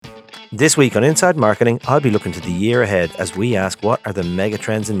This week on Inside Marketing, I'll be looking to the year ahead as we ask what are the mega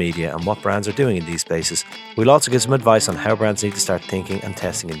trends in media and what brands are doing in these spaces. We'll also give some advice on how brands need to start thinking and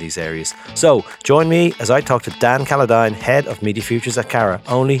testing in these areas. So join me as I talk to Dan Calladine, Head of Media Futures at Cara,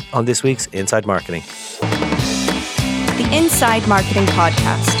 only on this week's Inside Marketing. The Inside Marketing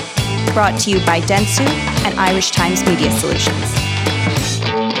Podcast, brought to you by Dentsu and Irish Times Media Solutions.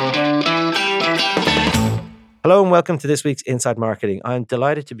 Hello and welcome to this week's Inside Marketing. I'm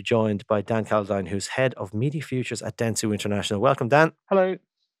delighted to be joined by Dan Calladine, who's Head of Media Futures at Dentsu International. Welcome, Dan. Hello.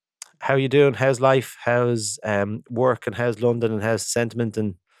 How are you doing? How's life? How's work? And how's London? And how's sentiment?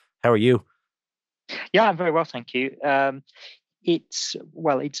 And how are you? Yeah, I'm very well, thank you. It's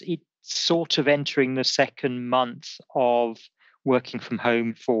sort of entering the second month of working from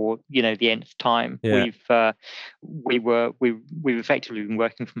home for the nth time. Yeah. We've effectively been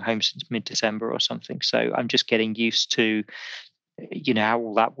working from home since mid-December or something. So I'm just getting used to how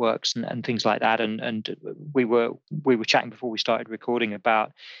all that works and things like that. And we were chatting before we started recording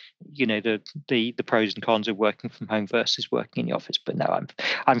about the pros and cons of working from home versus working in the office. But no,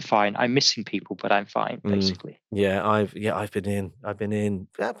 I'm fine. I'm missing people, but I'm fine basically. I've been in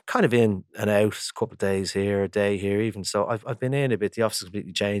kind of in and out, a couple of days here, a day here even. So I've been in a bit. The office has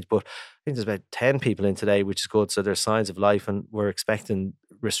completely changed, but I think there's about 10 people in today, which is good. So there's signs of life, and we're expecting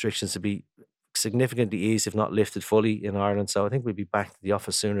restrictions to be significantly eased, if not lifted fully, in Ireland. So I think we'll be back to the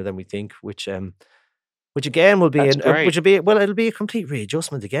office sooner than we think, which again will be it'll be a complete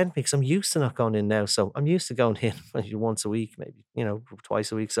readjustment again, because I'm used to not going in now. So I'm used to going in maybe once a week, maybe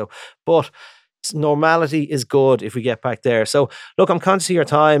twice a week. So, but normality is good if we get back there. So look, I'm conscious of your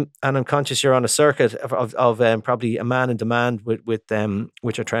time, and I'm conscious you're on a circuit of probably a man in demand with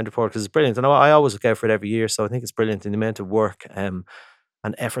your trend report, because it's brilliant. And I always look out for it every year, so I think it's brilliant in the amount of work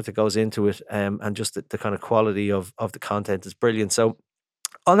and effort that goes into it, and just the kind of quality of the content is brilliant. So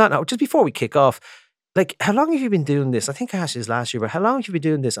on that note, just before we kick off, like, how long have you been doing this? I think I asked you this last year, but how long have you been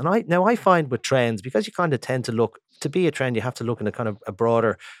doing this? And I find with trends, because you kind of tend to look, to be a trend, you have to look in a kind of a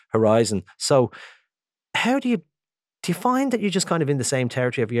broader horizon. So how do you find that you're just kind of in the same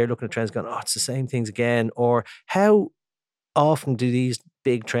territory every year, looking at trends going, oh, it's the same things again? Or how often do these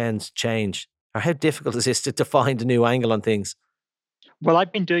big trends change? Or how difficult is this to find a new angle on things? Well,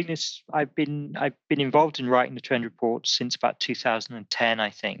 I've been doing this. I've been involved in writing the trend report since about 2010. I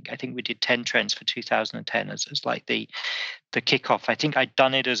think we did 10 trends for 2010 as like the kickoff. I think I'd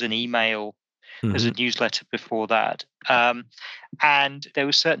done it as an email, as a newsletter before that. And there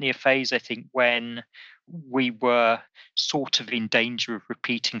was certainly a phase, I think, when we were sort of in danger of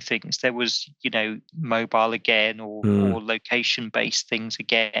repeating things. There was, mobile again, or location-based things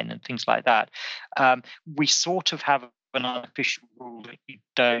again, and things like that. We sort of have an unofficial rule that you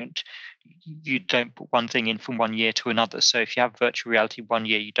don't put one thing in from one year to another. So if you have virtual reality one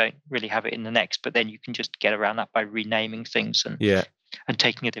year, you don't really have it in the next, but then you can just get around that by renaming things and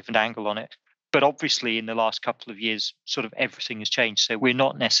taking a different angle on it. But obviously in the last couple of years, sort of everything has changed. So we're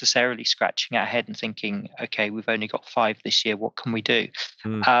not necessarily scratching our head and thinking, okay, we've only got 5 this year, what can we do?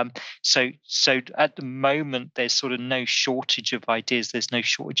 So at the moment, there's sort of no shortage of ideas. There's no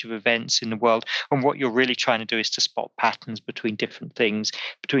shortage of events in the world. And what you're really trying to do is to spot patterns between different things,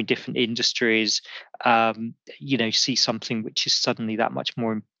 between different industries, see something which is suddenly that much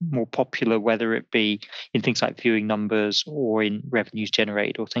more popular, whether it be in things like viewing numbers or in revenues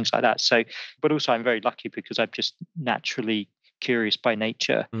generated or things like that. So, but also I'm very lucky because I'm just naturally curious by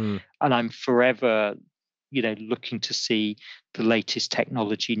nature, and I'm forever, looking to see the latest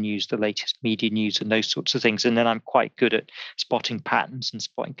technology news, the latest media news, and those sorts of things. And then I'm quite good at spotting patterns and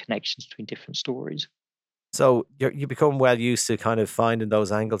spotting connections between different stories. So you become well used to kind of finding those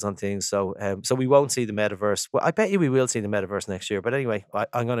angles on things. So we won't see the metaverse. Well, I bet you we will see the metaverse next year. But anyway,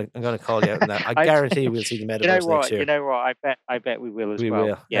 I'm gonna call you out on that. I guarantee we'll see the metaverse next year. You know what? I bet we will as well. We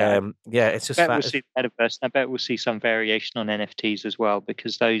will. Yeah. It's just. We'll see the metaverse. I bet we'll see some variation on NFTs as well,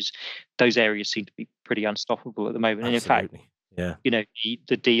 because those areas seem to be pretty unstoppable at the moment. Absolutely. And in fact,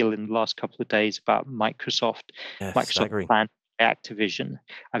 the deal in the last couple of days about Microsoft plan Activision.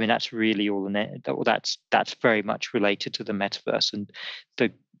 I mean, that's really all that's very much related to the metaverse and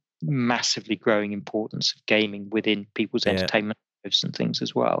the massively growing importance of gaming within people's entertainment lives and things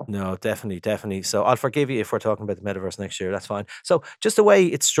as well. No, definitely. So I'll forgive you if we're talking about the metaverse next year. That's fine. So just the way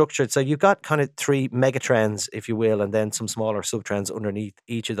it's structured, so you've got kind of 3 mega trends, if you will, and then some smaller sub trends underneath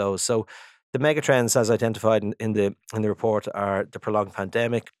each of those. So the mega trends, as identified in the report, are the prolonged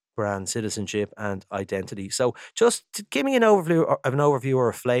pandemic, brand citizenship, and identity. So just give me an overview or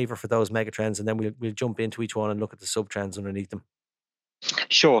a flavour for those mega trends, and then we'll jump into each one and look at the sub trends underneath them.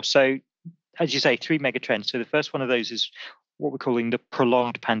 Sure. So as you say, 3 mega trends. So the first one of those is what we're calling the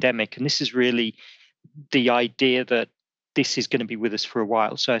prolonged pandemic. And this is really the idea that this is going to be with us for a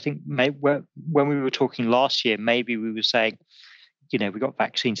while. So I think when we were talking last year, maybe we were saying, we got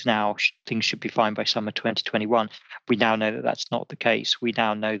vaccines now, things should be fine by summer 2021. We now know that that's not the case. We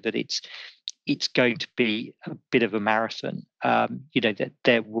now know that it's going to be a bit of a marathon. That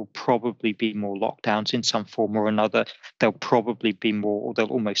there will probably be more lockdowns in some form or another. There'll probably be more, or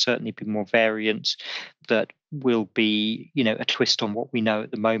there'll almost certainly be more variants that will be, a twist on what we know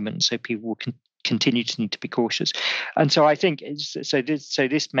at the moment. So people will continue to need to be cautious. And so I think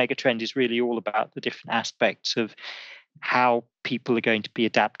this mega trend is really all about the different aspects of how people are going to be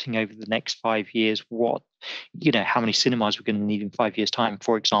adapting over the next 5 years, how many cinemas we're going to need in 5 years' time,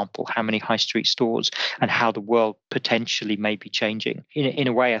 for example, how many high street stores, and how the world potentially may be changing. In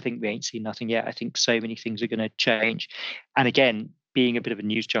a way, I think we ain't seen nothing yet. I think so many things are going to change. And again, being a bit of a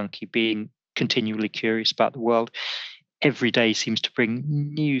news junkie, being continually curious about the world, every day seems to bring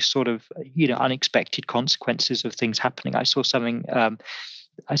new sort of, unexpected consequences of things happening. I saw something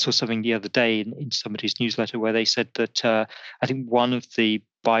the other day in somebody's newsletter where they said that I think one of the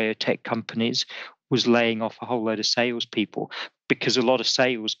biotech companies was laying off a whole load of salespeople because a lot of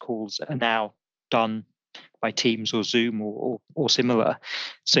sales calls are now done by Teams or Zoom or similar.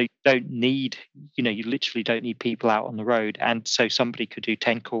 So you literally don't need people out on the road. And so somebody could do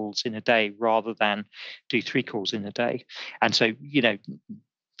 10 calls in a day rather than do 3 calls in a day. And so,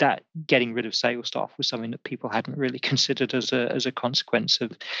 that getting rid of sales staff was something that people hadn't really considered as a consequence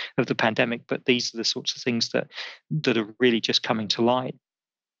of the pandemic. But these are the sorts of things that are really just coming to light.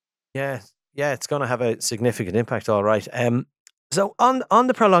 Yeah, it's going to have a significant impact, all right. So on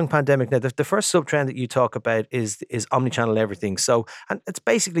the prolonged pandemic, now the first sub-trend that you talk about is omnichannel everything. So, and it's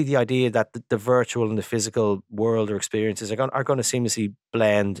basically the idea that the virtual and the physical world or experiences are going to seamlessly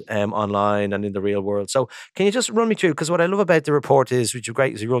blend online and in the real world. So can you just run me through, because what I love about the report is, which is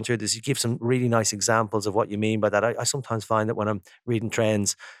great as you run through this, you give some really nice examples of what you mean by that. I sometimes find that when I'm reading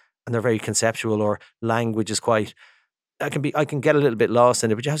trends and they're very conceptual or language is quite, I can get a little bit lost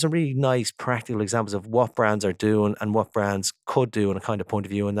in it, but you have some really nice practical examples of what brands are doing and what brands could do and a kind of point of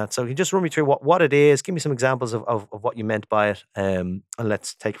view in that. So can you just run me through what it is, give me some examples of what you meant by it, and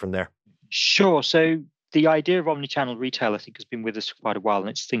let's take it from there. Sure. So the idea of omnichannel retail, I think, has been with us for quite a while, and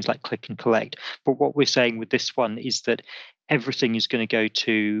it's things like click and collect. But what we're saying with this one is that everything is going to go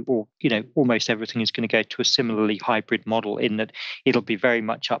to, or almost everything is going to go to a similarly hybrid model, in that it'll be very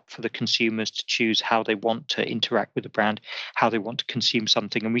much up for the consumers to choose how they want to interact with the brand, how they want to consume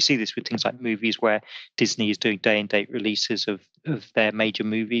something. And we see this with things like movies, where Disney is doing day and date releases of their major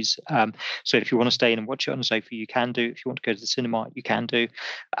movies. So if you want to stay in and watch it on the sofa, you can do. If you want to go to the cinema, you can do.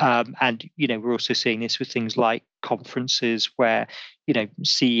 And we're also seeing this with things like conferences, where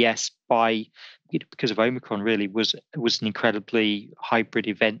CES because of Omicron really was an incredibly hybrid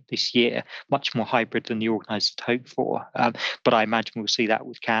event this year, much more hybrid than the organisers had hoped for. But I imagine we'll see that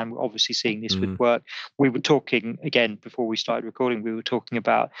with Cannes. We're obviously seeing this with work. We were talking, again, before we started recording, we were talking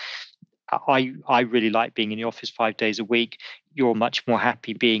about, I really like being in the office 5 days a week. You're much more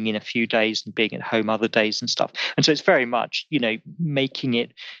happy being in a few days and being at home other days and stuff. And so it's very much, making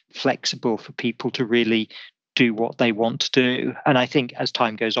it flexible for people to really do what they want to do. And I think as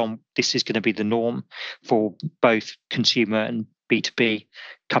time goes on, this is going to be the norm for both consumer and B2B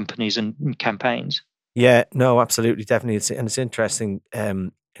companies and campaigns. Yeah, no, absolutely, definitely. It's interesting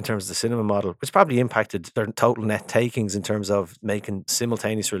in terms of the cinema model, which probably impacted their total net takings in terms of making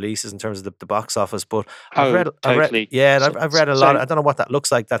simultaneous releases in terms of the box office. But I've read a lot. I don't know what that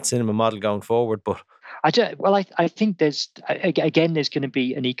looks like, that cinema model going forward, but I think there's going to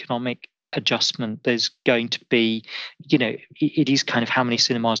be an economic adjustment. There's going to be, it is kind of, how many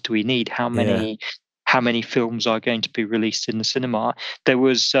cinemas do we need? How many films are going to be released in the cinema? There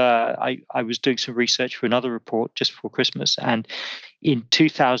was I was doing some research for another report just before Christmas, and in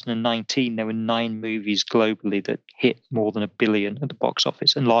 2019 there were 9 movies globally that hit more than $1 billion at the box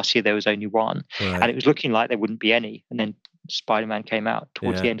office, and last year there was only 1, and it was looking like there wouldn't be any. And then Spider-Man came out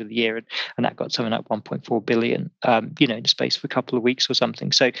towards the end of the year, and that got something like 1.4 billion, in the space of a couple of weeks or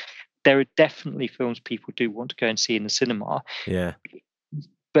something. So there are definitely films people do want to go and see in the cinema. Yeah.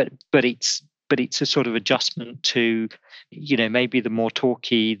 But it's a sort of adjustment to, maybe the more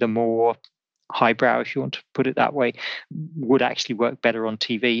talky, the more highbrow, if you want to put it that way, would actually work better on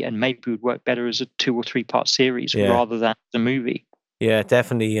TV, and maybe would work better as a 2 or 3 part series rather than a movie. Yeah,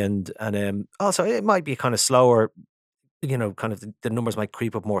 definitely. And also it might be kind of slower, kind of the numbers might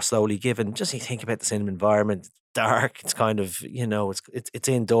creep up more slowly, given just you think about the cinema environment, it's dark, it's kind of, it's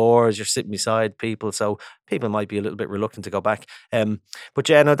indoors, you're sitting beside people, so people might be a little bit reluctant to go back. But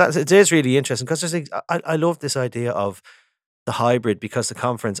yeah, no, it is really interesting, because there's, I love this idea of the hybrid because the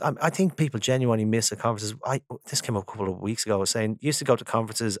conference. I think people genuinely miss the conferences. This came up a couple of weeks ago. I was saying you used to go to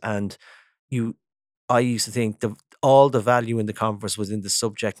conferences and you. I used to think all the value in the conference was in the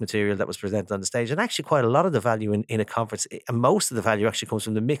subject material that was presented on the stage, and actually quite a lot of the value in a conference, and most of the value actually comes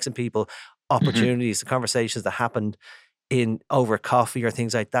from the mix of people, Hmm. opportunities, the conversations that happened in over coffee or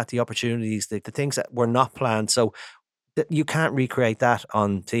things like that, the opportunities, the things that were not planned. So you can't recreate that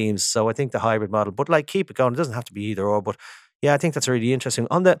on Teams. So I think the hybrid model, but like keep it going. It doesn't have to be either or. But yeah, I think that's really interesting.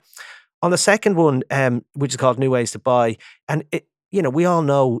 On the second one, which is called New Ways to Buy, and we all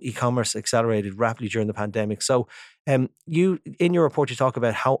know e-commerce accelerated rapidly during the pandemic. So, you in your report you talk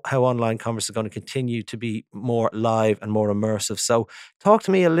about how online commerce is going to continue to be more live and more immersive. So, talk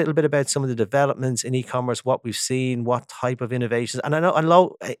to me a little bit about some of the developments in e-commerce, what we've seen, what type of innovations, and I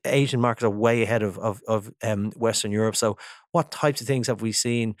know Asian markets are way ahead of Western Europe. So, what types of things have we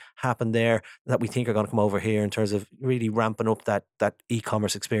seen happen there that we think are going to come over here in terms of really ramping up that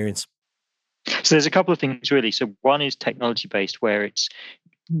e-commerce experience? So there's a couple of things really. So one is technology based, where it's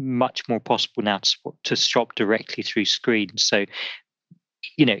much more possible now to shop directly through screens. So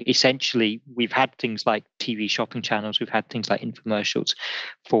essentially, we've had things like TV shopping channels, we've had things like infomercials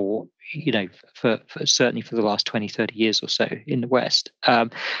for for certainly for the last 20, 30 years or so in the West.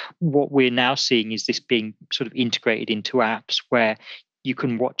 What we're now seeing is this being sort of integrated into apps where you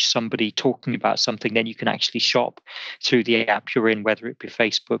can watch somebody talking about something, then you can actually shop through the app you're in, whether it be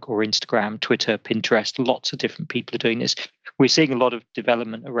Facebook or Instagram, Twitter, Pinterest. Lots of different people are doing this. We're seeing a lot of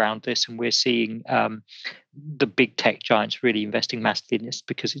development around this, and we're seeing the big tech giants really investing massively in this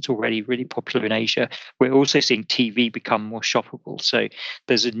because it's already really popular in Asia. We're also seeing TV become more shoppable. So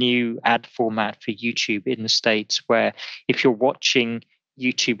there's a new ad format for YouTube in the States where if you're watching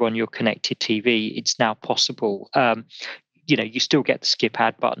YouTube on your connected TV, it's now possible. You still get the skip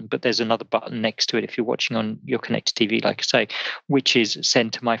ad button, but there's another button next to it if you're watching on your connected TV, like I say, which is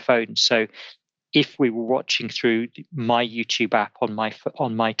send to my phone. So if we were watching through my YouTube app on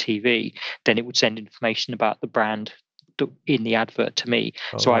my TV, then it would send information about the brand in the advert to me.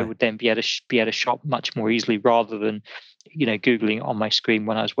 All So I right. would then be able to shop much more easily rather than googling on my screen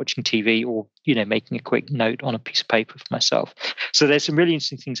when I was watching TV, or making a quick note on a piece of paper for myself. So there's some really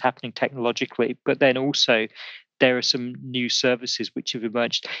interesting things happening technologically, but then also there are some new services which have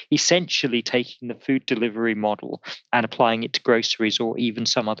emerged, essentially taking the food delivery model and applying it to groceries or even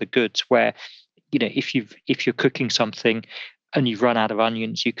some other goods where if you're cooking something and you've run out of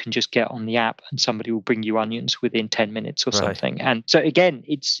onions, you can just get on the app and somebody will bring you onions within 10 minutes or Right. something. And so again,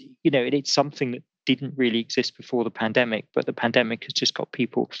 it's something that didn't really exist before the pandemic, but the pandemic has just got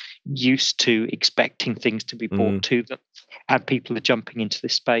people used to expecting things to be Mm, brought to them, and people are jumping into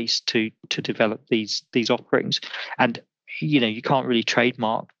this space to develop these offerings. And you can't really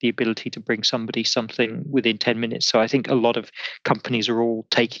trademark the ability to bring somebody something within 10 minutes. So I think a lot of companies are all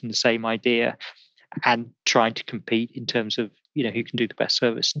taking the same idea and trying to compete in terms of who can do the best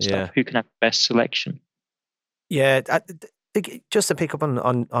service and stuff, yeah. who can have the best selection. Yeah. Just to pick up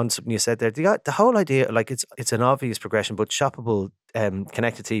on something you said there, the whole idea, like it's an obvious progression, but shoppable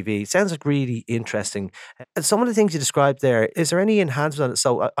connected TV sounds like really interesting. Some of the things you described there, is there any enhancement on it?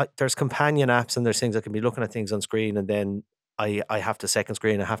 So there's companion apps and there's things I can be looking at things on screen, and then I have to second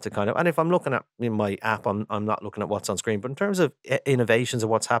screen. I have to kind of, and if I'm looking at in my app, I'm not looking at what's on screen. But in terms of innovations of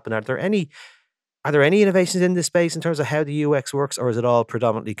what's happened, are there any innovations in this space in terms of how the UX works, or is it all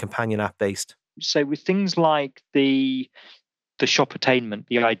predominantly companion app based? So with things like the shop attainment,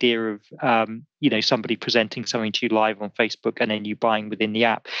 the idea of somebody presenting something to you live on Facebook and then you buying within the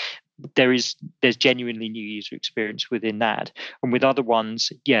app, there's genuinely new user experience within that. And with other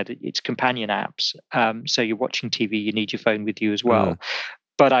ones, yeah, it's companion apps. So you're watching TV, you need your phone with you as Mm, well.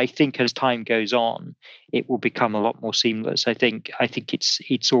 But I think as time goes on, it will become a lot more seamless. I think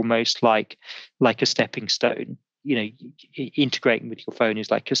it's almost like a stepping stone. Integrating with your phone is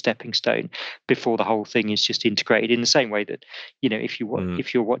like a stepping stone before the whole thing is just integrated. In the same way that mm.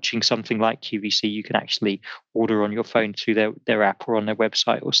 if you're watching something like QVC, you can actually order on your phone through their app or on their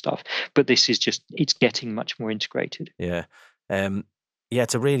website or stuff. But this is just it's getting much more integrated. Yeah. Um, yeah,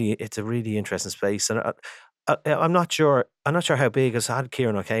 it's a really interesting space, and I'm not sure. I'm not sure how big. 'Cause I had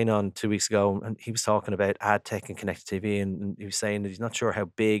Kieran O'Kane on 2 weeks ago, and he was talking about ad tech and connected TV, and he was saying that he's not sure how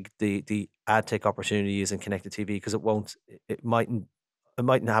big the ad tech opportunity is in connected TV because it won't. It mightn't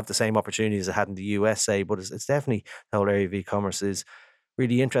have the same opportunities it had in the USA, but it's definitely the whole area of e-commerce is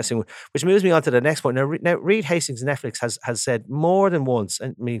really interesting. Which moves me on to the next point. Now Reed Hastings, Netflix, has said more than once,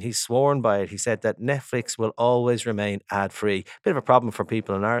 I mean, he's sworn by it. He said that Netflix will always remain ad free. Bit of a problem for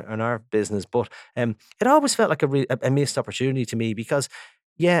people in our business, but it always felt like a missed opportunity to me because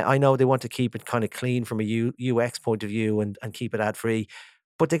yeah, I know they want to keep it kind of clean from a UX point of view and keep it ad free,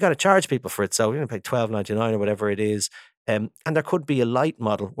 but they got to charge people for it. So you're going to pay $12.99 or whatever it is. And there could be a light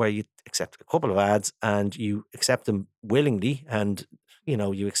model where you accept a couple of ads and you accept them willingly, and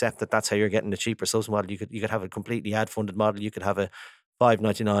you accept that that's how you're getting the cheaper subs model. You could have a completely ad funded model. You could have a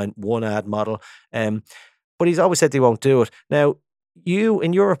 $5.99 one ad model. But he's always said they won't do it. Now,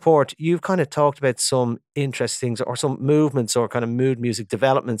 in your report, you've kind of talked about some interesting things or some movements or kind of mood music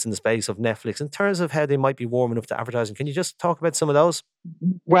developments in the space of Netflix in terms of how they might be warming up to advertising. Can you just talk about some of those?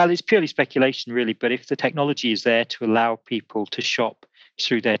 Well, it's purely speculation, really. But if the technology is there to allow people to shop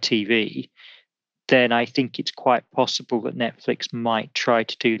through their TV, then I think it's quite possible that Netflix might try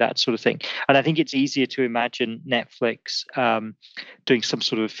to do that sort of thing. And I think it's easier to imagine Netflix doing some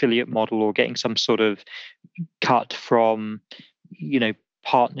sort of affiliate model or getting some sort of cut from,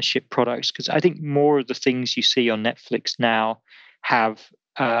 partnership products. Because I think more of the things you see on Netflix now have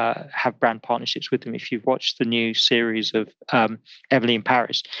brand partnerships with them. If you've watched the new series of Emily in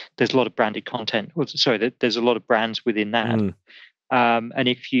Paris, there's a lot of branded content. Well, sorry, there's a lot of brands within that. And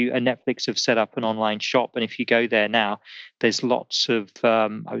Netflix have set up an online shop, and if you go there now, there's lots of.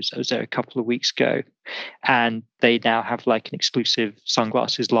 I was there a couple of weeks ago, and they now have like an exclusive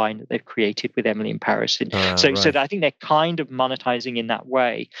sunglasses line that they've created with Emily in Paris. So I think they're kind of monetizing in that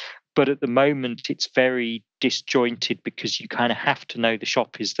way, but at the moment it's very disjointed because you kind of have to know the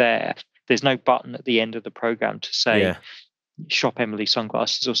shop is there. There's no button at the end of the program to say. Shop Emily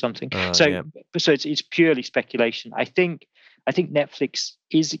sunglasses or something. So it's purely speculation. I think Netflix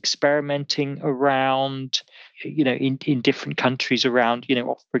is experimenting around, in different countries around,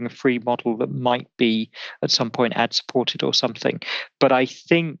 offering a free model that might be at some point ad supported or something. But I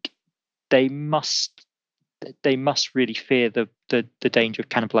think they must really fear the danger of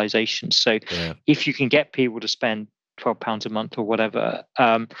cannibalization. So if you can get people to spend £12 a month or whatever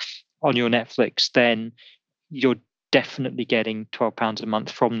on your Netflix, then you're definitely getting £12 a month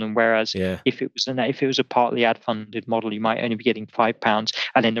from them. Whereas if it was a partly ad funded model, you might only be getting £5,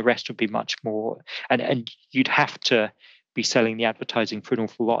 and then the rest would be much more. And you'd have to be selling the advertising for an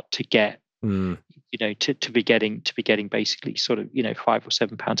awful lot to get, to be getting basically sort of £5 or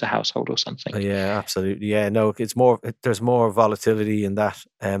 £7 a household or something. Yeah, absolutely. Yeah, no, there's more volatility in that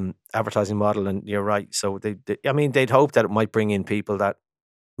advertising model, and you're right. So they'd hope that it might bring in people that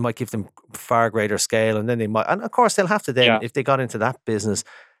might give them far greater scale, and then they might, and of course they'll have to then, if they got into that business,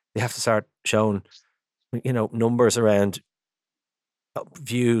 they have to start showing, numbers around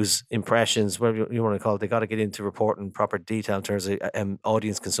views, impressions, whatever you want to call it. They got to get into reporting proper detail in terms of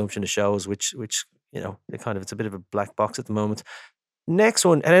audience consumption of shows, which it's a bit of a black box at the moment. Next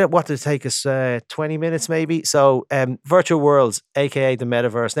one, and I want to take us 20 minutes maybe. So virtual worlds, aka the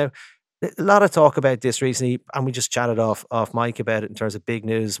metaverse. Now, a lot of talk about this recently, and we just chatted off mic about it in terms of big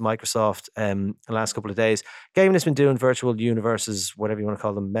news. Microsoft, the last couple of days, gaming has been doing virtual universes, whatever you want to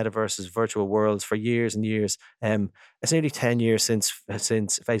call them, metaverses, virtual worlds for years and years. It's nearly 10 years since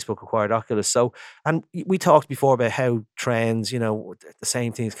Facebook acquired Oculus. So, and we talked before about how trends, the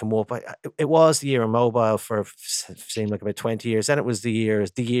same things come up. It was the year of mobile for seemed like about 20 years. Then it was the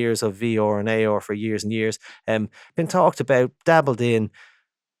years of VR and AR for years and years. Been talked about, dabbled in.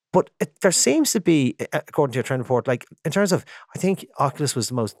 But there seems to be, according to your trend report, like in terms of, I think Oculus was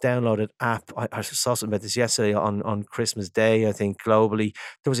the most downloaded app. I saw something about this yesterday on Christmas Day, I think globally.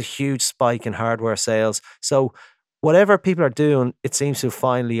 There was a huge spike in hardware sales. So whatever people are doing, it seems to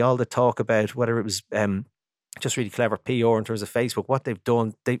finally, all the talk about whether it was just really clever PR in terms of Facebook, what they've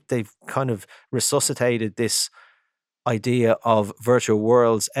done, they've kind of resuscitated this idea of virtual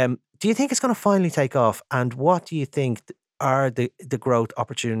worlds. Do you think it's going to finally take off? And what do you think are the growth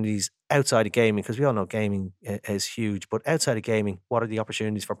opportunities outside of gaming? Because we all know gaming is huge, but outside of gaming, what are the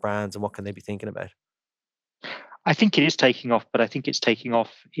opportunities for brands and what can they be thinking about? I think it is taking off, but I think it's taking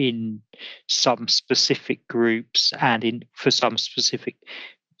off in some specific groups and for some specific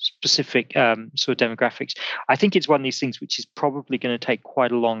sort of demographics. I think it's one of these things which is probably going to take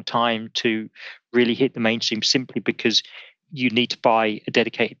quite a long time to really hit the mainstream, simply because you need to buy a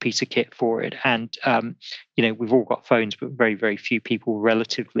dedicated piece of kit for it. And, we've all got phones, but very, very few people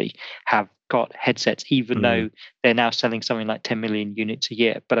relatively have got headsets, even though they're now selling something like 10 million units a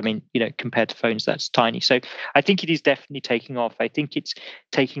year. But I mean, compared to phones, that's tiny. So I think it is definitely taking off. I think it's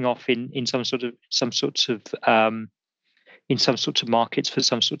taking off in some sorts of in some sorts of markets for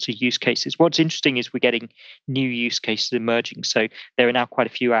some sorts of use cases. What's interesting is we're getting new use cases emerging. So there are now quite a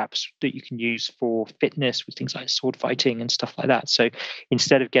few apps that you can use for fitness with things like sword fighting and stuff like that. So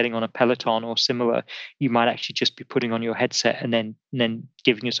instead of getting on a Peloton or similar, you might actually just be putting on your headset and then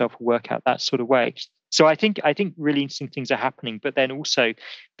giving yourself a workout that sort of way. So I think really interesting things are happening, but then also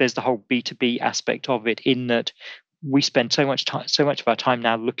there's the whole B2B aspect of it, in that we spend so much of our time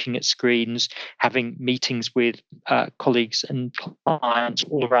now looking at screens, having meetings with colleagues and clients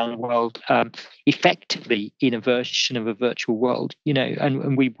all around the world, effectively in a version of a virtual world,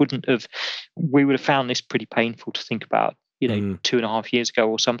 and we would have found this pretty painful to think about, 2.5 years ago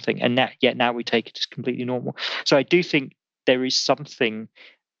or something, and now we take it as completely normal. So I do think there is something,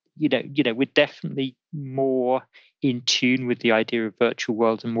 we're definitely more in tune with the idea of virtual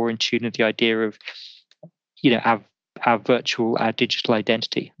worlds and more in tune with the idea of, our digital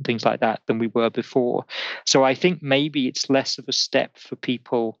identity and things like that than we were before. So I think maybe it's less of a step for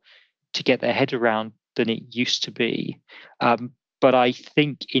people to get their head around than it used to be. But I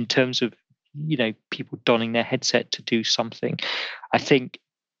think in terms of, people donning their headset to do something, I think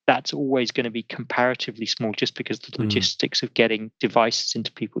that's always going to be comparatively small, just because the logistics of getting devices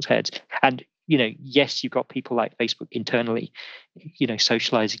into people's heads. And yes, you've got people like Facebook internally,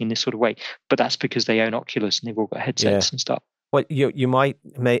 socializing in this sort of way, but that's because they own Oculus and they've all got headsets and stuff. Well, you might,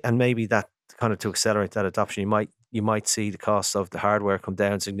 and maybe that kind of to accelerate that adoption, you might see the cost of the hardware come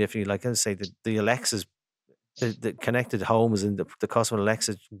down significantly. Like I say, the Alexas, the connected homes, and the cost of an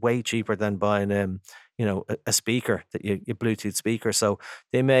Alexa is way cheaper than buying a speaker, that you Bluetooth speaker. So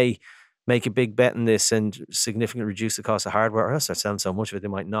they may make a big bet in this and significantly reduce the cost of hardware, or else they're selling so much of it they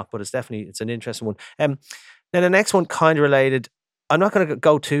might not. But it's an interesting one. Then the next one, kind of related. I'm not going to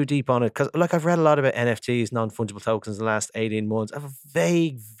go too deep on it because, I've read a lot about NFTs, non-fungible tokens, in the last 18 months. I have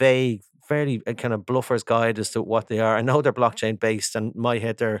a vague, fairly kind of bluffer's guide as to what they are. I know they're blockchain based, and in my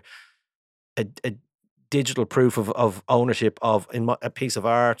head they're a digital proof of ownership of a piece of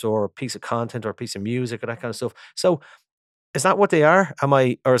art or a piece of content or a piece of music or that kind of stuff. So is that what they are?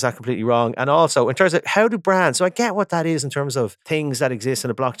 Or is that completely wrong? And also, in terms of how do brands, so I get what that is in terms of things that exist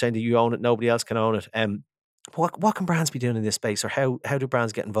in a blockchain that you own it, nobody else can own it. What can brands be doing in this space, or how do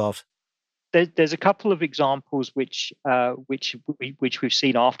brands get involved? There's a couple of examples which we've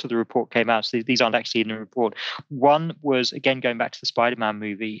seen after the report came out. So these aren't actually in the report. One was, again, going back to the Spider-Man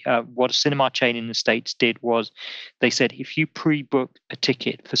movie. What a cinema chain in the States did was they said, if you pre-book a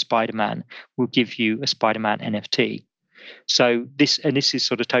ticket for Spider-Man, we'll give you a Spider-Man NFT. So this is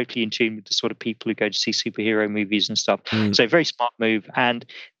sort of totally in tune with the sort of people who go to see superhero movies and stuff. So very smart move. And,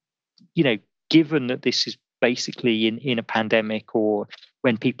 given that this is basically in a pandemic, or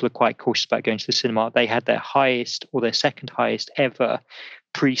when people are quite cautious about going to the cinema, they had their highest or their second highest ever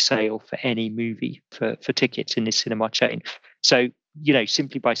pre-sale for any movie for tickets in this cinema chain. So,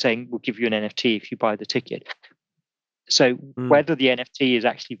 simply by saying we'll give you an NFT if you buy the ticket. So whether the NFT is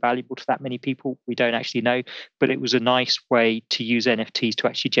actually valuable to that many people, we don't actually know. But it was a nice way to use NFTs to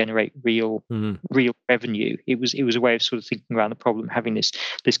actually generate real revenue. It was a way of sort of thinking around the problem, having this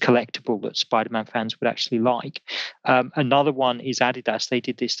collectible that Spider-Man fans would actually like. Another one is Adidas. They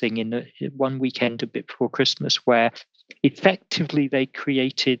did this thing in one weekend a bit before Christmas, where effectively they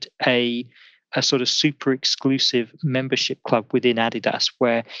created a sort of super exclusive membership club within Adidas,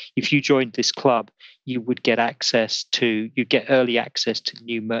 where if you joined this club, you would get early access to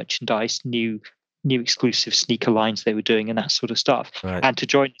new merchandise, new exclusive sneaker lines they were doing, and that sort of stuff. Right. And to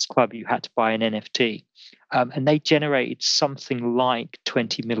join this club, you had to buy an NFT. And they generated something like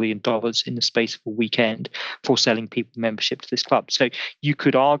 $20 million in the space of a weekend for selling people membership to this club. So you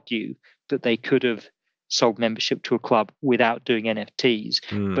could argue that they could have sold membership to a club without doing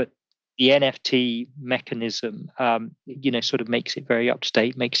NFTs, but the NFT mechanism, sort of makes it very up to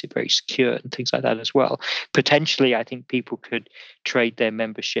date, makes it very secure, and things like that as well. Potentially, I think people could trade their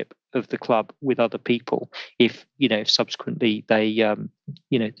membership of the club with other people if subsequently they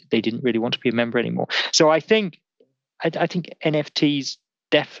didn't really want to be a member anymore. So I think NFTs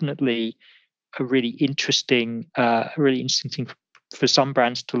definitely a really interesting thing for some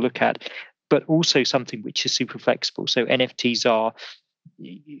brands to look at, but also something which is super flexible. So NFTs are,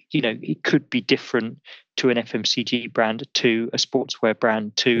 it could be different to an FMCG brand, to a sportswear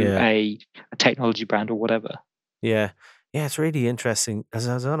brand, to a technology brand, or whatever. Yeah, it's really interesting. As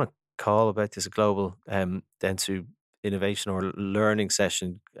I was on a call about this global Dentsu innovation or learning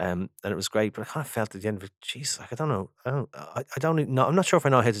session, and it was great. But I kind of felt at the end of it, geez, like I don't know, I don't even know. I'm not sure if I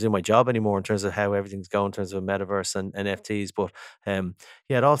know how to do my job anymore in terms of how everything's going in terms of metaverse and NFTs. But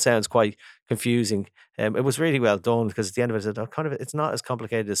yeah, it all sounds quite confusing. It was really well done because at the end of it, it's not as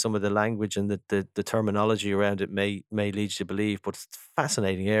complicated as some of the language and the terminology around it may lead you to believe. But it's a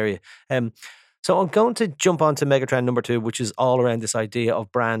fascinating area. Um, so I'm going to jump on to Megatrend number two, which is all around this idea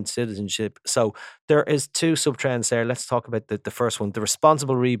of brand citizenship. So there is two sub trends there. Let's talk about the first one, the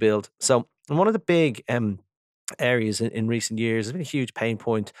responsible rebuild. So one of the big areas in recent years has been a huge pain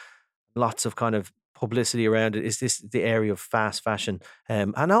point, lots of kind of publicity around it, is this the area of fast fashion,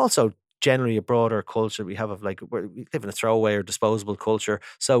 and also generally a broader culture we have of like we live in a throwaway or disposable culture.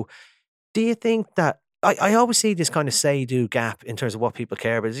 So do you think that I always see this kind of say do gap in terms of what people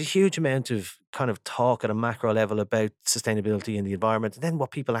care about? There's a huge amount of kind of talk at a macro level about sustainability and the environment, and then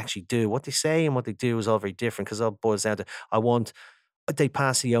what people actually do, what they say and what they do is all very different because it all boils down to I want they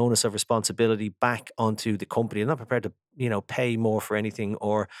pass the onus of responsibility back onto the company. I'm not prepared to, pay more for anything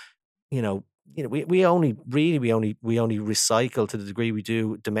or you know, we only really we only recycle to the degree we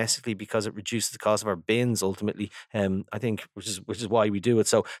do domestically because it reduces the cost of our bins ultimately. I think which is why we do it.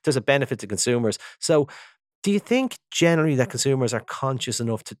 So there's a benefit to consumers. So do you think generally that consumers are conscious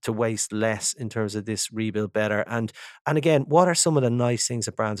enough to waste less in terms of this rebuild better? And again, what are some of the nice things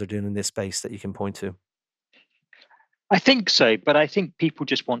that brands are doing in this space that you can point to? I think so, but I think people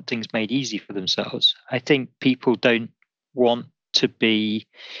just want things made easy for themselves. I think people don't want to be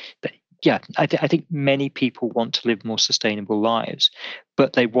yeah, I think many people want to live more sustainable lives,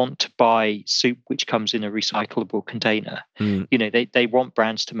 but they want to buy soup which comes in a recyclable container. Mm, They want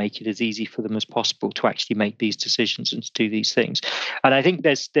brands to make it as easy for them as possible to actually make these decisions and to do these things. And I think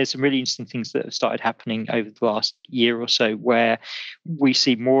there's some really interesting things that have started happening over the last year or so where we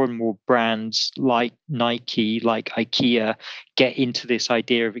see more and more brands like Nike, like IKEA, get into this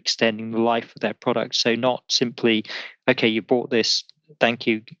idea of extending the life of their products. So not simply, okay, you bought this, thank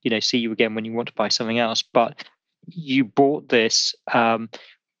you, see you again when you want to buy something else, but you bought this,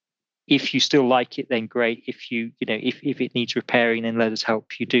 if you still like it, then great. If it needs repairing, then let us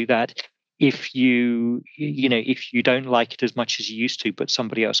help you do that. If you don't like it as much as you used to, but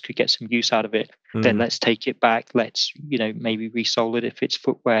somebody else could get some use out of it, then mm, let's take it back. Let's maybe resole it if it's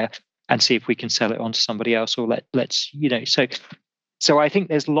footwear and see if we can sell it on to somebody else, or let's so I think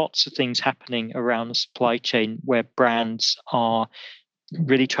there's lots of things happening around the supply chain where brands are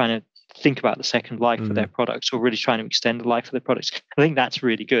really trying to think about the second life of their mm. products, or really trying to extend the life of their products. I think that's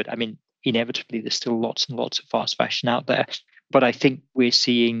really good. I mean, inevitably, there's still lots and lots of fast fashion out there, but I think we're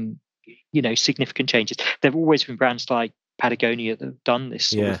seeing, significant changes. There've always been brands like Patagonia that have done this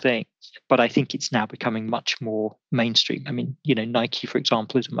sort of Yeah. thing, but I think it's now becoming much more mainstream. I mean, Nike, for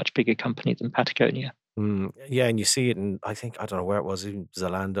example, is a much bigger company than Patagonia. Yeah, and you see it in I don't know where it was, even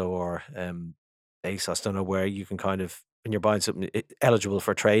Zalando or ASOS, don't know where you can kind of when you're buying something eligible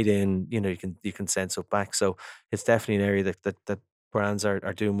for trade in, you can send stuff back. So it's definitely an area that brands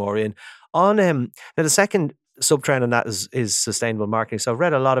are doing more in. On now the second sub trend on that is sustainable marketing. So I've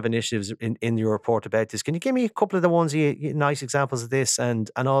read a lot of initiatives in your report about this. Can you give me a couple of the ones nice examples of this and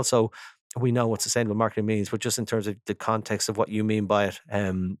also we know what sustainable marketing means, but just in terms of the context of what you mean by it,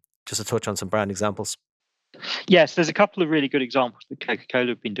 just to touch on some brand examples. Yes, there's a couple of really good examples that Coca-Cola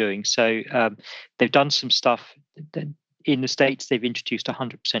have been doing. So they've done some stuff. In the States, they've introduced a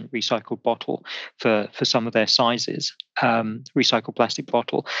 100% recycled bottle for some of their sizes, recycled plastic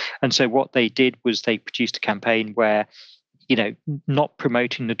bottle. And so what they did was they produced a campaign where, not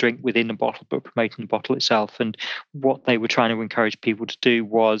promoting the drink within the bottle, but promoting the bottle itself. And what they were trying to encourage people to do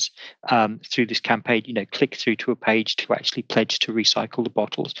was, through this campaign, click through to a page to actually pledge to recycle the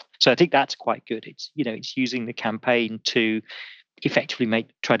bottles. So I think that's quite good. It's using the campaign to effectively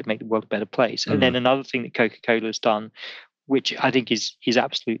try to make the world a better place. And then Mm, another thing that Coca-Cola has done, which I think is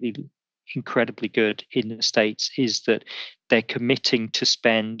absolutely incredibly good in the States, is that they're committing to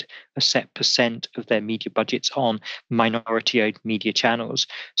spend a set percent of their media budgets on minority-owned media channels.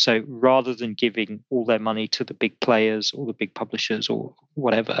 So rather than giving all their money to the big players or the big publishers or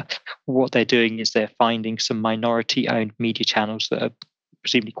whatever, what they're doing is they're finding some minority-owned media channels that are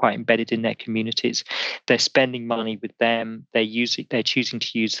presumably quite embedded in their communities. They're spending money with them. They're choosing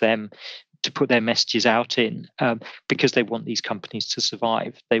to use them to put their messages out in, because they want these companies to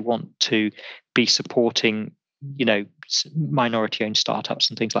survive. They want to be supporting, minority-owned startups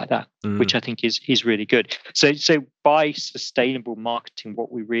and things like that, mm, which I think is really good. So by sustainable marketing,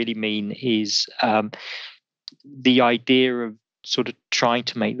 what we really mean is the idea of sort of trying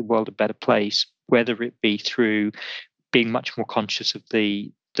to make the world a better place, whether it be through being much more conscious of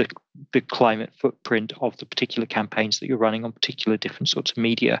the the climate footprint of the particular campaigns that you're running on particular different sorts of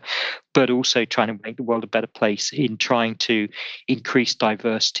media, but also trying to make the world a better place in trying to increase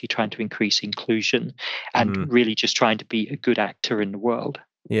diversity, trying to increase inclusion, and really just trying to be a good actor in the world.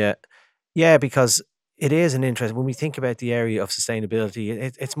 Yeah. Yeah, because it is an interest when we think about the area of sustainability,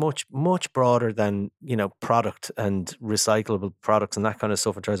 it's much, much broader than, product and recyclable products and that kind of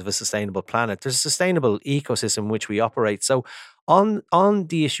stuff in terms of a sustainable planet. There's a sustainable ecosystem in which we operate. So on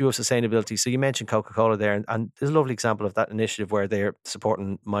the issue of sustainability, so you mentioned Coca-Cola there, and there's a lovely example of that initiative where they're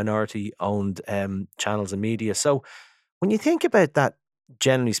supporting minority owned channels and media. So when you think about that,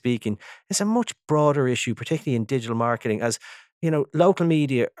 generally speaking, it's a much broader issue, particularly in digital marketing, as local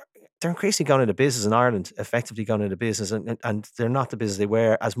media, they're increasingly going into business in Ireland, effectively going into business, and they're not the business they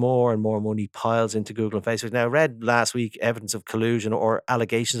were as more and more money piles into Google and Facebook. Now, I read last week evidence of collusion or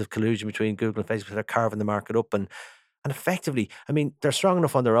allegations of collusion between Google and Facebook. They're carving the market up, and effectively, I mean, they're strong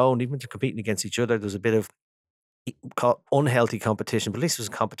enough on their own, even if they're competing against each other. There's a bit of unhealthy competition, but at least it was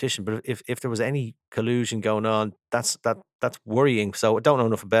competition. But if there was any collusion going on, that's worrying. So I don't know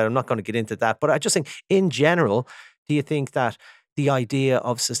enough about it. I'm not going to get into that. But I just think, in general, do you think that the idea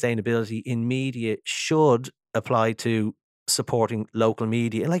of sustainability in media should apply to supporting local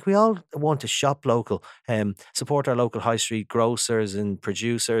media? Like, we all want to shop local, support our local high street grocers and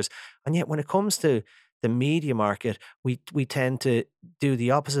producers, and yet when it comes to the media market, we tend to do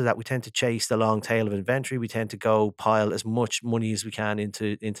the opposite of that. We tend to chase the long tail of inventory. We tend to go pile as much money as we can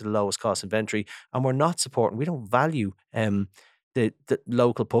into the lowest cost inventory, and we're not supporting. We don't value the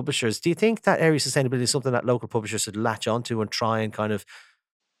local publishers. Do you think that area of sustainability is something that local publishers should latch onto and try and kind of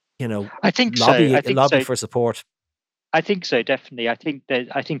I think so. I think lobby so. for support? I think so, definitely. I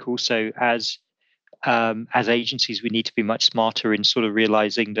think also as agencies, we need to be much smarter in sort of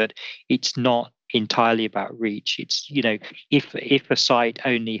realizing that it's not entirely about reach. It's, if a site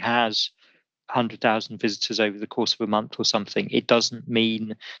only has 100,000 visitors over the course of a month or something, it doesn't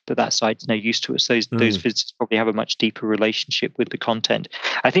mean that site's no use to us. Those visitors probably have a much deeper relationship with the content.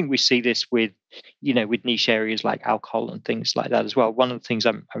 I think we see this with niche areas like alcohol and things like that as well. One of the things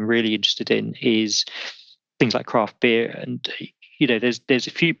I'm really interested in is things like craft beer, and there's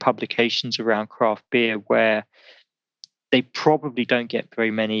a few publications around craft beer where they probably don't get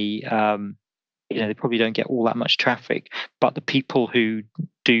very many they probably don't get all that much traffic, but the people who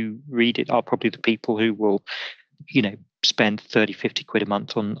do read it are probably the people who will spend 30-50 quid a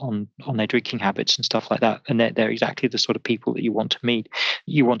month on their drinking habits and stuff like that, and they're exactly the sort of people that you want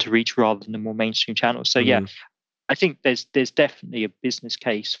to reach rather than the more mainstream channels. So yeah, I think there's definitely a business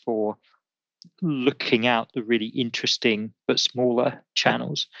case for looking out the really interesting but smaller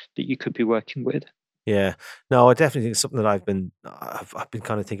channels that you could be working with. Yeah, no, I definitely think it's something that I've been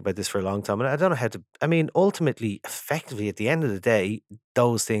kind of thinking about this for a long time, and I don't know how to. I mean, ultimately, effectively, at the end of the day,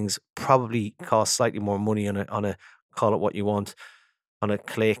 those things probably cost slightly more money on a call it what you want, on a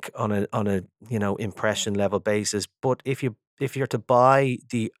click, on a impression level basis. But if you're to buy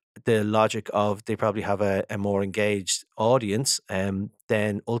the logic of they probably have a more engaged audience,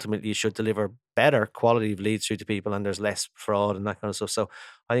 then ultimately you should deliver better quality of leads through to people, and there's less fraud and that kind of stuff. So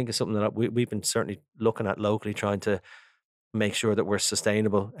I think it's something that we've been certainly looking at locally, trying to make sure that we're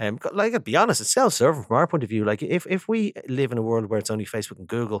sustainable. Like, I'll be honest, it's self-serving from our point of view. Like, if we live in a world where it's only Facebook and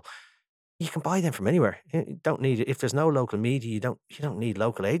Google, you can buy them from anywhere. You don't need, if there's no local media, you don't need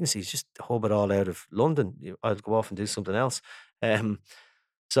local agencies. Just hub it all out of London. I'll go off and do something else.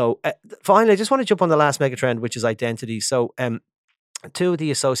 So finally, I just want to jump on the last mega trend, which is identity. So two of the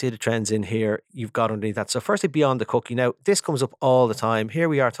associated trends in here you've got underneath that. So firstly, beyond the cookie. Now, this comes up all the time. Here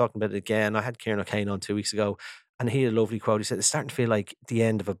we are talking about it again. I had Kieran O'Kane on 2 weeks ago, and he had a lovely quote. He said, it's starting to feel like the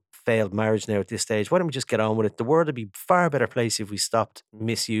end of a failed marriage now at this stage. Why don't we just get on with it? The world would be a far better place if we stopped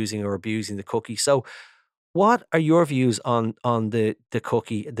misusing or abusing the cookie. So what are your views on the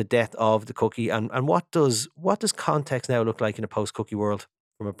cookie, the death of the cookie, and what does context now look like in a post-cookie world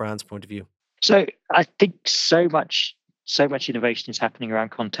from a brand's point of view? So I think so much innovation is happening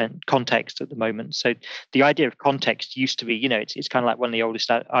around context at the moment. So the idea of context used to be, it's kind of like one of the oldest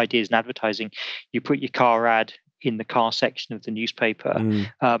ideas in advertising. You put your car ad in the car section of the newspaper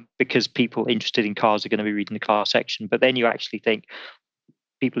because people interested in cars are going to be reading the car section. But then you actually think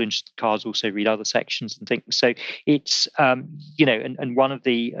people interested in cars also read other sections and things. So it's, and one of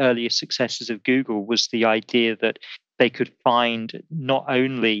the earliest successes of Google was the idea that they could find not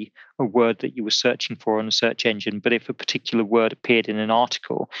only a word that you were searching for on a search engine, but if a particular word appeared in an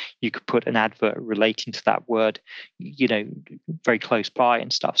article, you could put an advert relating to that word, very close by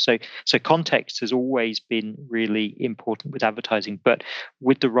and stuff. So context has always been really important with advertising, but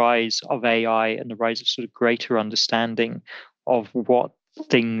with the rise of AI and the rise of sort of greater understanding of what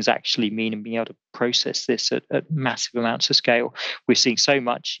things actually mean and being able to process this at massive amounts of scale. We're seeing so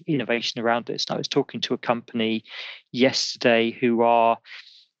much innovation around this. And I was talking to a company yesterday who are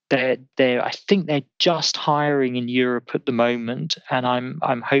I think they're just hiring in Europe at the moment, and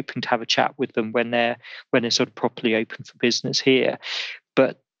I'm hoping to have a chat with them when they're sort of properly open for business here.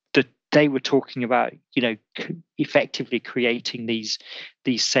 But they were talking about, effectively creating these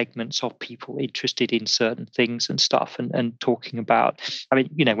segments of people interested in certain things and stuff, and talking about, I mean,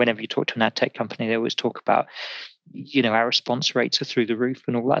 whenever you talk to an ad tech company, they always talk about, our response rates are through the roof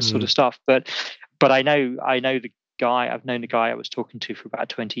and all that sort of stuff. But I know the guy. I've known the guy I was talking to for about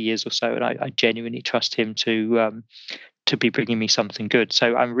 20 years or so, and I genuinely trust him to be bringing me something good.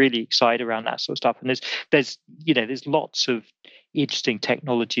 So I'm really excited around that sort of stuff. And there's lots of interesting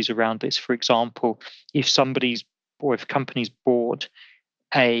technologies around this. For example, if companies bought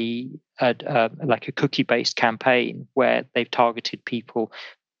like a cookie-based campaign where they've targeted people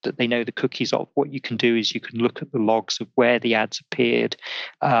that they know the cookies of, what you can do is you can look at the logs of where the ads appeared,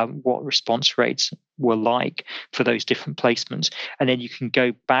 what response rates were like for those different placements, and then you can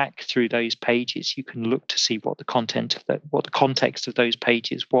go back through those pages. You can look to see what the context of those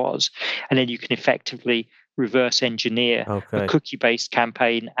pages was, and then you can effectively reverse engineer a cookie-based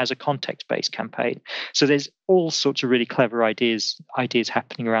campaign as a context-based campaign. So there's all sorts of really clever ideas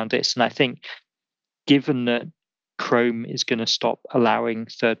happening around this, and I think given that Chrome is going to stop allowing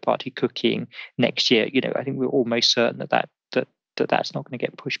third-party cooking next year, I think we're almost certain that's not going to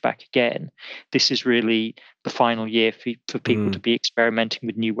get pushed back again. This is really the final year for people to be experimenting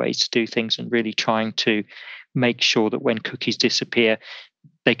with new ways to do things and really trying to make sure that when cookies disappear,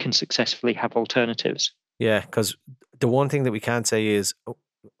 they can successfully have alternatives. Yeah, because the one thing that we can't say is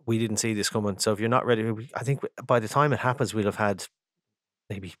we didn't see this coming. So if you're not ready, I think by the time it happens, we'll have had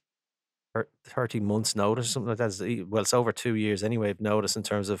maybe 30 months notice, something like that. Well, it's over 2 years anyway of notice in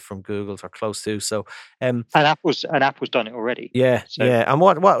terms of from Google, or close to. So, and Apple's done it already. Yeah, yeah. And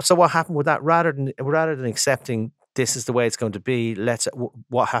what happened with that? Rather than accepting this is the way it's going to be,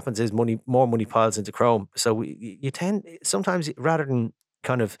 what happens is more money piles into Chrome. So you tend sometimes, rather than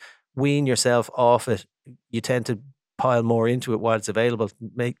kind of wean yourself off it, you tend to pile more into it while it's available.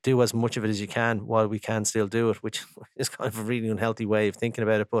 Do as much of it as you can while we can still do it, which is kind of a really unhealthy way of thinking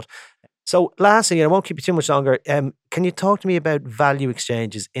about it. But so lastly, I won't keep you too much longer. Can you talk to me about value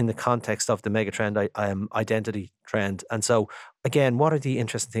exchanges in the context of the megatrend identity trend? And so again, what are the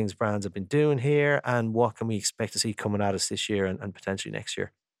interesting things brands have been doing here, and what can we expect to see coming at us this year and potentially next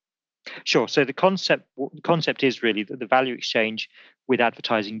year? Sure. So the concept is really that the value exchange with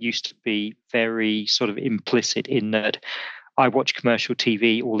advertising used to be very sort of implicit in that I watch commercial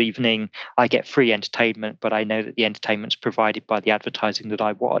TV all evening, I get free entertainment, but I know that the entertainment's provided by the advertising that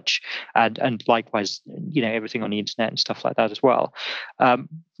I watch, and likewise, everything on the internet and stuff like that as well.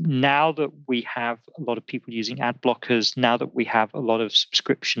 Now that we have a lot of people using ad blockers, now that we have a lot of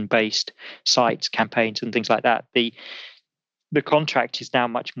subscription-based sites, campaigns, and things like that, the contract is now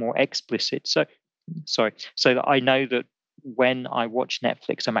much more explicit. So that I know that when I watch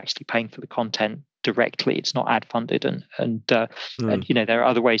Netflix, I'm actually paying for the content directly. It's not ad funded, and there are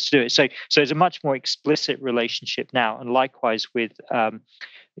other ways to do it. So it's a much more explicit relationship now. And likewise with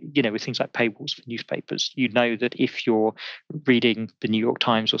with things like paywalls for newspapers, that if you're reading the New York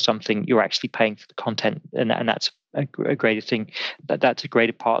Times or something, you're actually paying for the content, and that's a greater thing. That's a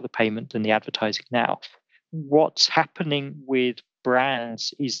greater part of the payment than the advertising now. What's happening with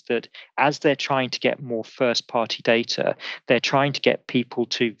brands is that as they're trying to get more first-party data, they're trying to get people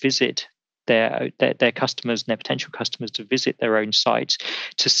to visit their customers and their potential customers to visit their own sites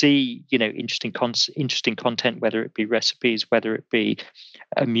to see interesting content, whether it be recipes, whether it be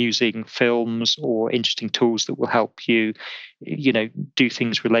amusing films, or interesting tools that will help you do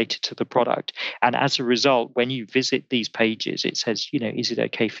things related to the product. And as a result, when you visit these pages, it says, is it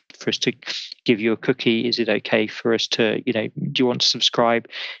okay for us to give you a cookie? Is it okay for us to, do you want to subscribe?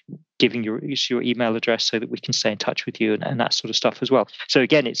 Giving your email address so that we can stay in touch with you, and that sort of stuff as well. So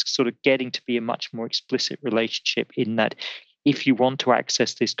again, it's sort of getting to be a much more explicit relationship in that if you want to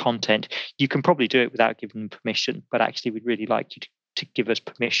access this content, you can probably do it without giving them permission, but actually we'd really like you to give us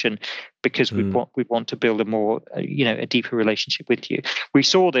permission because we want to build a more, a deeper relationship with you. We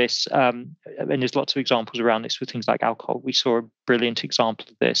saw this, and there's lots of examples around this with things like alcohol. We saw a brilliant example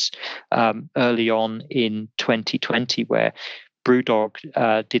of this early on in 2020 where Brewdog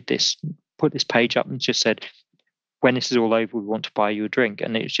put this page up and just said, when this is all over, we want to buy you a drink.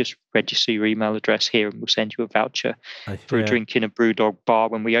 And it's just register your email address here and we'll send you a voucher for a drink in a Brewdog bar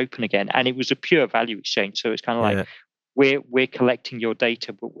when we open again. And it was a pure value exchange. So it's kind of like, we're collecting your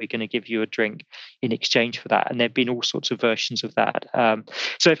data, but we're going to give you a drink in exchange for that. And there've been all sorts of versions of that.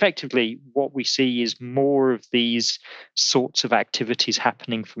 So effectively, what we see is more of these sorts of activities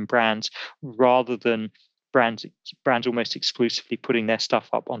happening from brands, rather than brands almost exclusively putting their stuff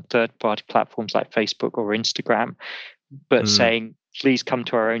up on third-party platforms like Facebook or Instagram, but saying, please come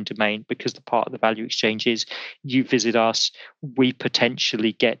to our own domain, because the part of the value exchange is you visit us, we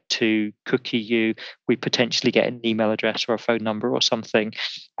potentially get to cookie you, we potentially get an email address or a phone number or something,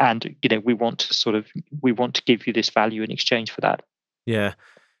 and we want to give you this value in exchange for that. Yeah,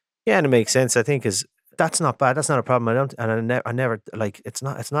 and it makes sense. I think that's not bad. That's not a problem. I never like. It's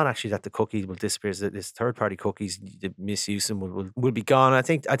not actually that the cookie will disappear. It's third party cookies. The misuse them will be gone. I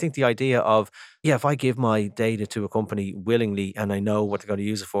think the idea of, if I give my data to a company willingly and I know what they're going to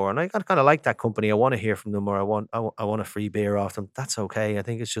use it for, and I kind of like that company, I want to hear from them, or I want a free beer off them. That's okay. I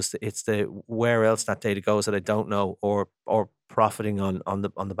think it's the where else that data goes that I don't know, or profiting on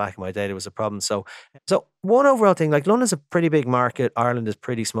the back of my data was a problem. So one overall thing, like London's a pretty big market, Ireland is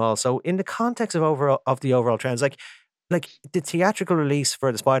pretty small. So in the context of the overall trends, like the theatrical release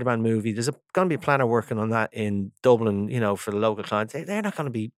for the Spider-Man movie, there's going to be a planner working on that in Dublin, for the local clients. They're not going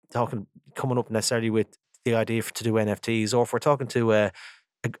to be coming up necessarily with the idea to do NFTs, or if we're talking to a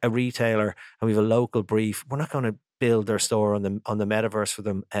retailer and we have a local brief, we're not going to build their store on the metaverse for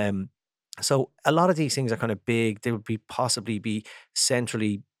them. So a lot of these things are kind of big. They would possibly be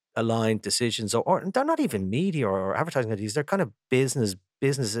centrally aligned decisions, or they're not even media or advertising ideas. They're kind of businesses.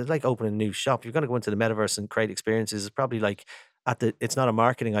 It's like opening a new shop. You're going to go into the metaverse and create experiences. It's probably like it's not a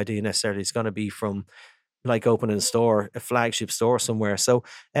marketing idea necessarily. It's going to be from like opening a flagship store somewhere. So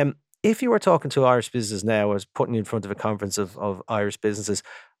if you were talking to Irish businesses now, I was putting you in front of a conference of Irish businesses,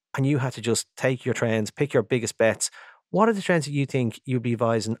 and you had to just take your trends, pick your biggest bets, what are the trends that you think you'd be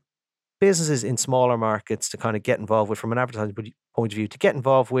advising businesses in smaller markets to kind of get involved with from an advertising point of view, to get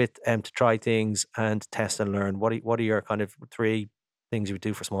involved with, to try things and test and learn? What are your kind of 3 things you would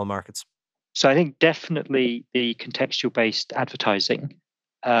do for small markets? So I think definitely the contextual based advertising.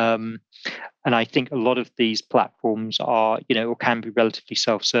 And I think a lot of these platforms are, or can be relatively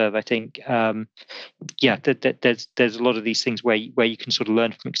self-serve. I think, there's a lot of these things where you can sort of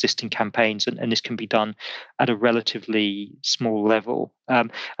learn from existing campaigns, and this can be done at a relatively small level.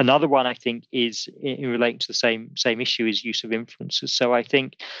 Another one I think is in relating to the same issue is use of influencers. So I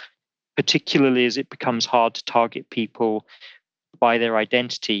think particularly as it becomes hard to target people by their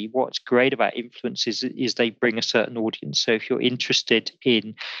identity, what's great about influencers is they bring a certain audience. So if you're interested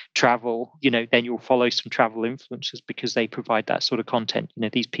in travel, then you'll follow some travel influencers because they provide that sort of content.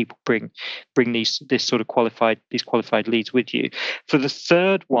 These people bring these qualified leads with you. For the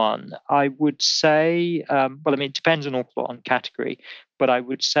third one, I would say, it depends an awful lot on category, but I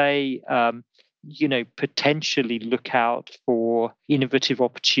would say, potentially look out for innovative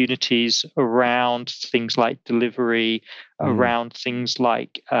opportunities around things like delivery, around things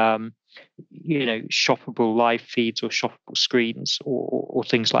like, shoppable live feeds or shoppable screens or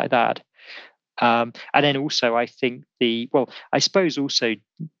things like that. And then also, I think I suppose also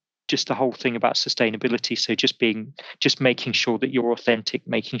just the whole thing about sustainability. So just making sure that you're authentic,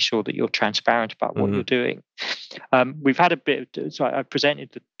 making sure that you're transparent about what you're doing. We've had I've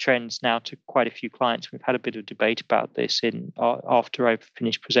presented the trends now to quite a few clients. We've had a bit of debate about this after I've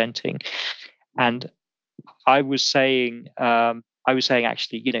finished presenting. And I was saying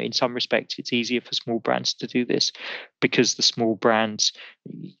actually, in some respects, it's easier for small brands to do this because the small brands,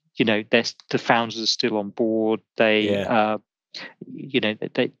 the founders are still on board. They have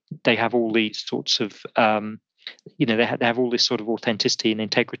all these sorts of they have all this sort of authenticity and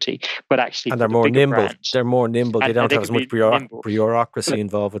integrity, but actually, and they're more nimble. Brands, they're more nimble. They don't have as much bureaucracy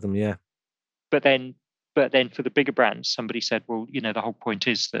involved with them. Yeah. But then for the bigger brands, somebody said, well, the whole point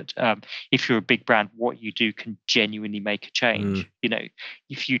is that if you're a big brand, what you do can genuinely make a change.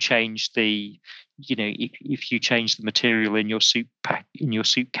 If you change if you change the material in your soup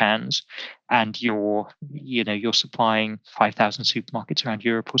cans, and you're supplying 5,000 supermarkets around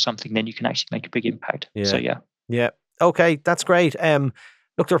Europe or something, then you can actually make a big impact. Yeah. So yeah. Okay, that's great.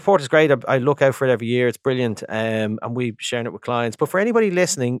 Look, the report is great. I look out for it every year. It's brilliant, and we're sharing it with clients. But for anybody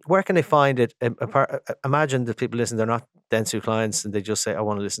listening, where can they find it? Imagine that people listen, they're not Dentsu clients, and they just say, I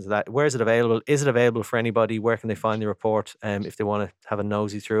want to listen to that. Where is it available? Is it available for anybody? Where can they find the report if they want to have a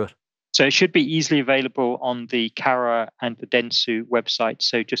nosy through it? So it should be easily available on the Carat and the Dentsu website.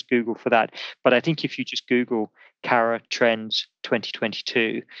 So just Google for that. But I think if you just Google Carat Trends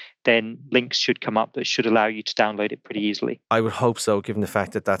 2022, then links should come up that should allow you to download it pretty easily. I would hope so, given the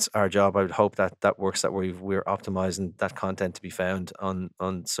fact that that's our job. I would hope that that works, that we're optimizing that content to be found on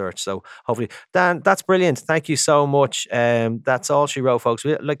search. So hopefully, Dan, that's brilliant. Thank you so much. That's all she wrote, folks.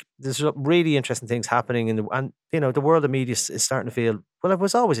 There's really interesting things happening and the world of media is starting to feel, well, it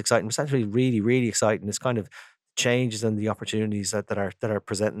was always exciting. It's actually really, really exciting. It's kind of changes and the opportunities that are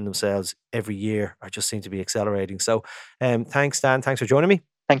presenting themselves every year are just seem to be accelerating. So thanks, Dan. Thanks for joining me.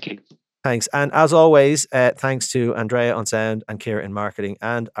 Thank you. Thanks. And as always, thanks to Andrea on sound and Ciara in marketing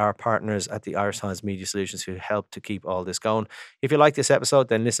and our partners at the Irish Times Media Solutions who help to keep all this going. If you like this episode,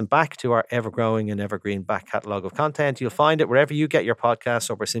 then listen back to our ever-growing and evergreen back catalogue of content. You'll find it wherever you get your podcasts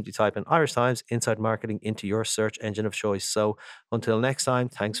or by simply typing Irish Times Inside Marketing into your search engine of choice. So until next time,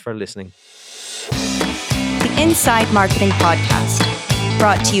 thanks for listening. The Inside Marketing Podcast,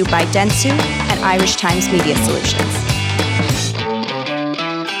 brought to you by Dentsu and Irish Times Media Solutions.